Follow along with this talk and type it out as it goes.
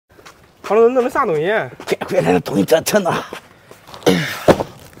胖龙弄的啥东西？快来，这东西这沉呢。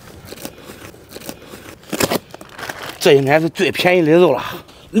这应该是最便宜的肉了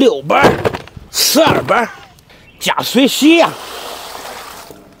，6瓣、12瓣，加水洗呀。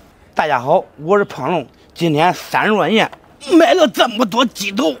大家好，我是胖龙，今天3若年买了这么多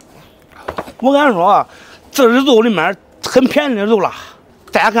鸡头。我跟你说，这是肉里面很便宜的肉了。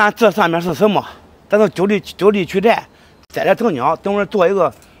大家看这上面是什么？咱都就地取材，摘点藤椒，等会儿做一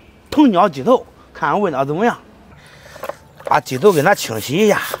个藤椒鸡头，看看味道怎么样。把鸡头给它清洗一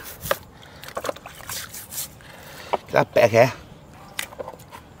下，给它掰开。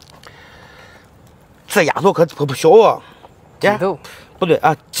这丫头可不小啊！鸡头不对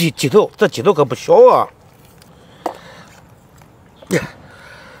啊，鸡头，这鸡头可不小啊！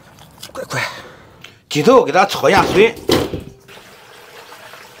快，鸡头给它焯一下水，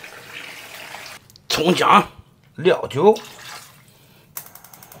葱姜、料酒，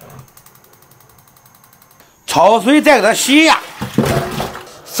焯水再给它洗一下，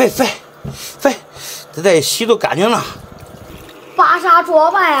沸，这再一洗都干净了。把啥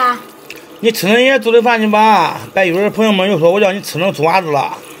做吧呀？你吃人爷做的饭去吧，别一会儿朋友们又说我叫你吃成猪娃子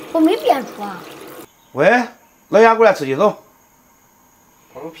了。我没变出啊。喂，老爷过来吃鸡头。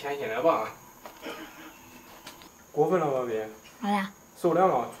胖龙偏心了吧？过分了吧别？好呀。受凉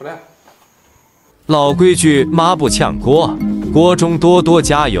了，出来。老规矩，抹不炝锅，锅中多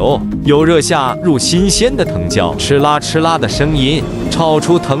加油，油热下入新鲜的藤椒，哧啦的声音，炒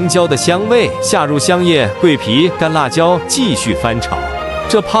出藤椒的香味，下入香叶、桂皮、干辣椒，继续翻炒。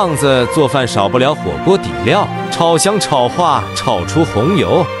这胖子做饭少不了火锅底料，炒香炒化，炒出红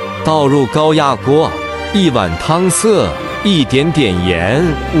油，倒入高压锅，1碗汤色，一点点盐，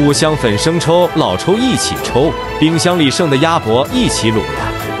五香粉、生抽、老抽一起抽，冰箱里剩的鸭脖一起卤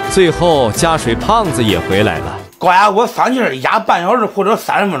了。最后加水，胖子也回来了。高压锅上劲儿，压半小时或者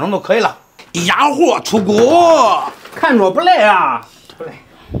30分钟都可以了。压货出锅，看着不赖啊！不赖，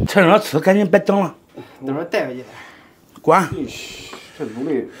趁热吃，赶紧别等了。等会儿带回去。关。这卤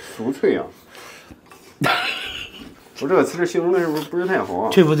的酥脆啊！我这个词形容的是不是太好啊？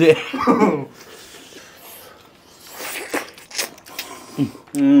对不对？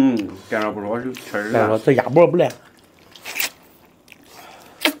干着不说，确实。再说这鸭脖不赖。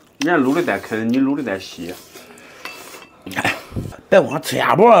人家卤的带开，你卤的带稀。别光吃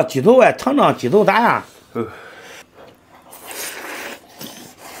鸭脖，鸡头哎，尝尝鸡头咋样？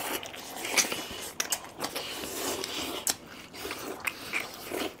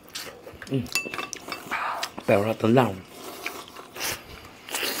别说真烂乎。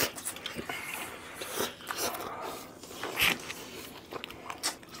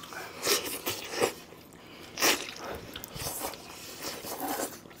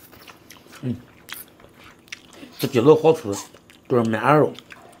这鸡头好吃，都是面肉，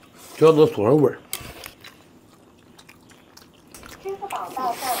主要都是酥肉味儿。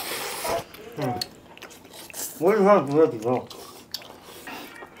我就想煮这鸡头。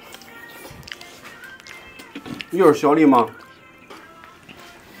又是小丽吗？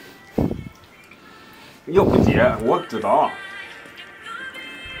又不接，我知道。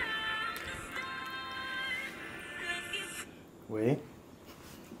喂，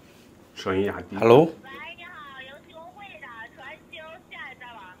声音压低。Hello。喂，你好，游戏公会的传球，现在在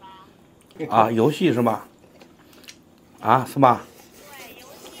玩吗？啊，游戏是吧？啊，是吧？对，游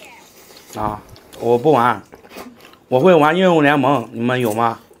戏。啊，我不玩，我会玩英雄联盟，你们有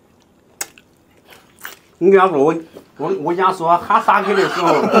吗？你跟他说我家说哈萨克的时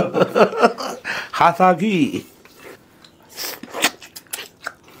候，哈萨克。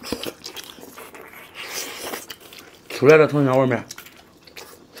出来的藤椒味没？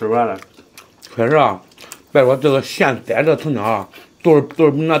吃出来了。确实啊，别说这个现摘的藤椒啊，都是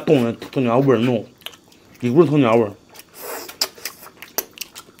比那冻的藤椒味儿浓，一股藤椒味儿，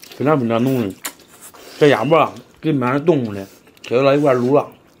非常浓的。这鸭脖啊，跟面上冻的，搁到一块卤了。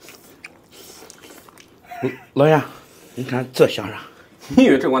老爷，你看这像啥？你以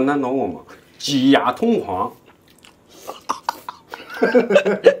为这管难倒我吗？鸡鸭同框。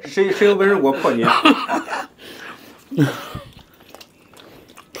谁有本事给我破你？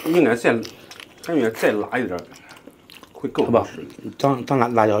应该感觉再辣一点，会更好吃。咱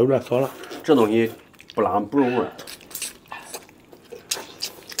辣椒有点少了。这东西不辣不入味儿。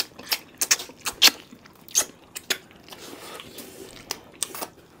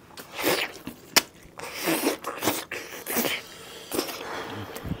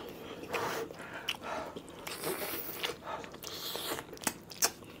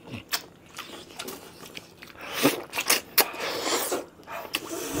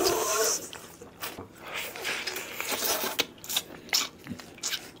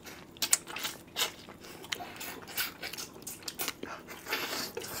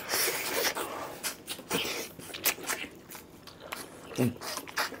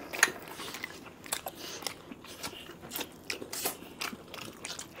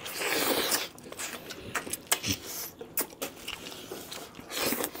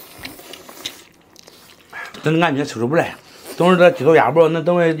真感觉吃出不来。等会儿这鸡头鸭脖，那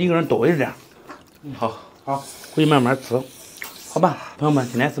等会一个人多一点。好，好，回去慢慢吃。好吧，朋友们，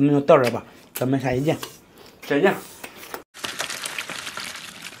今天视频就到这吧，咱们下期见，再见。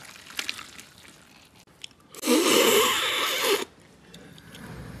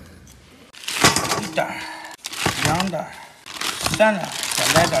1袋、2袋、3袋，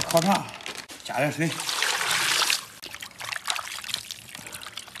再来点烤肠，加点水。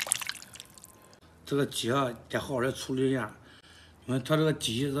这个鸡啊，得好好的处理一下，因为它这个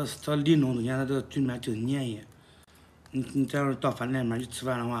鸡，它临终之前，它这个嘴里面就是粘液。你这要是到饭店里面去吃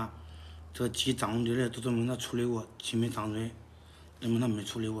饭的话，这个鸡脏地的，都证明它处理过，鸡没脏嘴，证明它没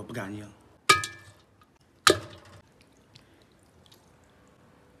处理过，不干净。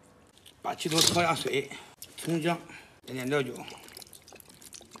把鸡头炒下水，葱姜，点点料酒，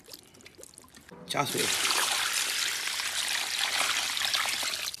加水。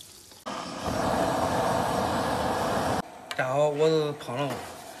大家好，我是胖龙，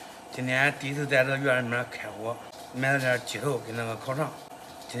今天第一次在这院里面开火，买了点鸡头跟那个烤肠。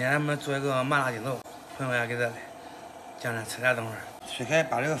今天咱们做一个麻辣鸡头，朋友也给咱来，将来吃点等会儿。水开，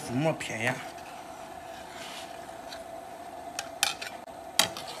把这个粉末撇一下。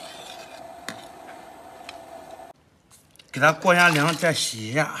给它过下凉，再洗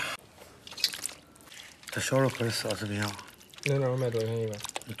一下。这小肉可是奢侈品啊！那那卖多少钱一个？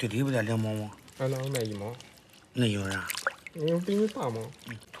最低不得2毛吗？俺那卖1毛。那有啥？你比你大吗？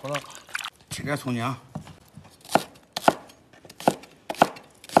妥了。切点葱姜，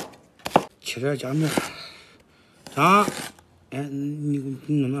切点姜片。姜，哎，你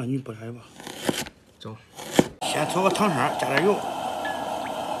弄那，你剥下去吧。走。先炒个糖色，加点油。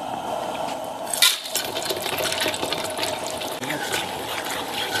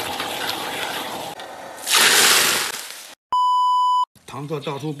汤色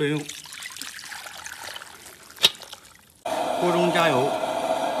到处备用，锅中加油，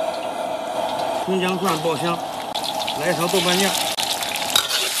葱姜蒜爆香，来勺豆瓣酱，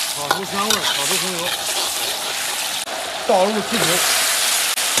炒出香味，炒出红油，倒入鸡头，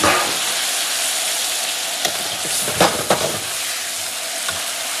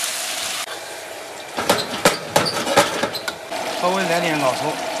稍微来点老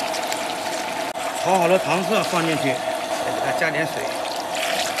抽，炒好的汤色放进去，再给它加点水。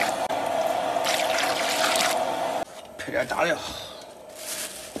配点大料，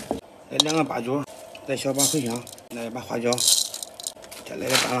来2个八角，来小把茴香，来一把花椒，再来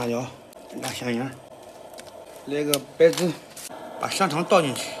点大辣椒，来香叶，来个白芷，把香肠倒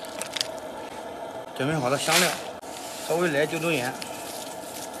进去，准备好的香料，稍微来9度盐，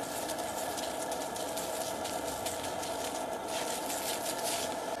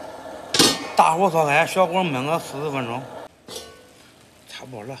大火烧开，小火焖个40分钟，差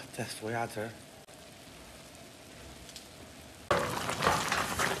不多了，再收一下汁儿。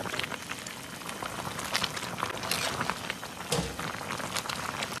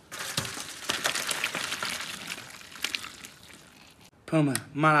朋友们，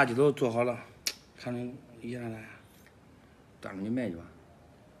麻辣鸡头做好了，看着一样的，当着你卖去吧。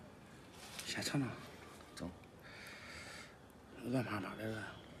先尝尝，走。软趴趴的了，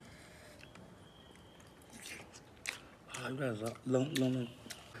啊，有点热，冷，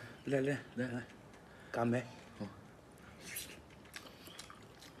来，干杯。好。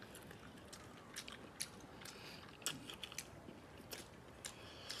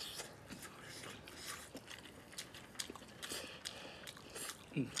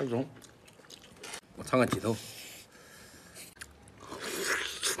还中。我尝个鸡头，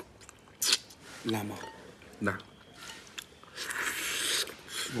辣吗？辣。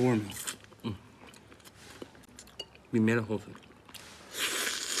有味吗？比买的好吃。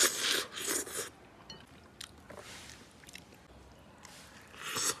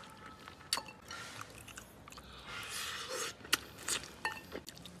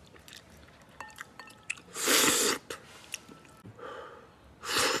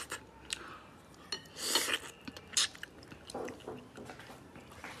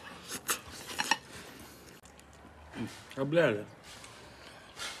还不来了，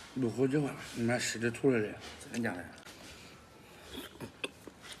入口即化，里面湿的出来了，真假的？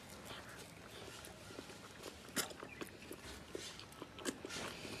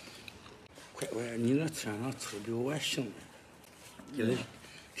快，你这吃上吃比我还行呢，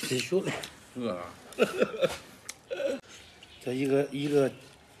得学的。饿了。这一个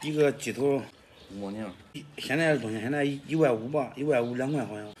鸡头5毛钱。现在多少钱？现在1.5吧，1.5 2块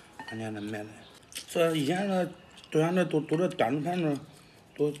好像，俺家那买的。这以前那都像那都这端着盘子，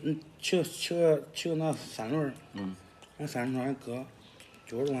都骑个那3轮，那3轮还搁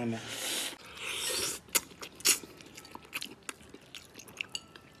90多块卖。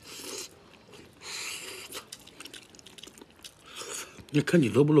你啃鸡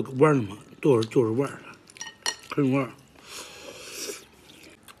头不是丸的吗？就是丸儿，啃丸儿。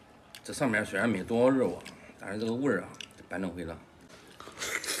这上面虽然没多少肉啊，但是这个味儿啊，就摆弄回了。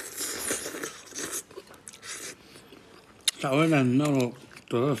上回咱那个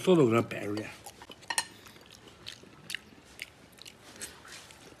多少手都给它掰出来，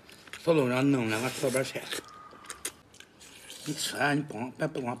手都给它弄两个小板菜。你吃啊，你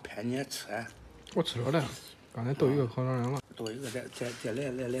不光拍，你也吃啊。我吃了的，刚才都一个烤肠人了。多一个再来。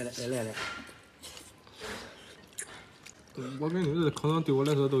我感觉这烤肠对我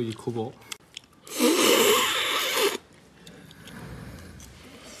来说都一口饱。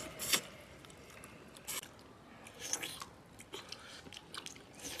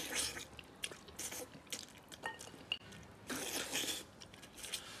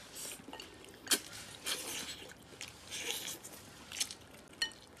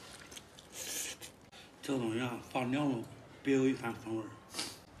这个东西啊，放凉了，别有一番风味儿。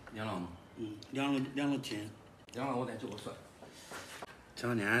凉了吗？凉了筋。凉了，我再就个蒜。这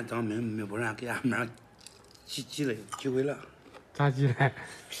两天咱们没不然给俺们挤回了。咋挤嘞？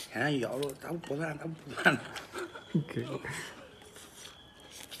现在腰了，咱不算了。可以。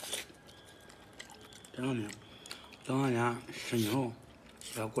这两天申请后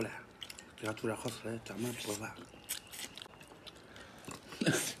要过来，给他做点好吃的，专门做饭。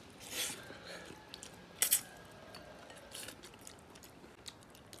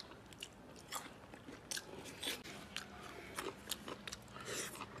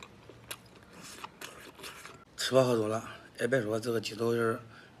吃饱喝足了，也别说这个鸡头是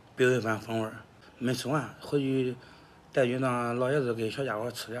别有一番风味儿。没吃完，回去带去让老爷子给小家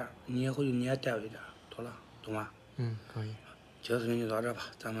伙吃点儿，你回去你也带回去点儿，妥了，懂吗？可以。今儿视频就到这吧，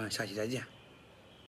咱们下期再见。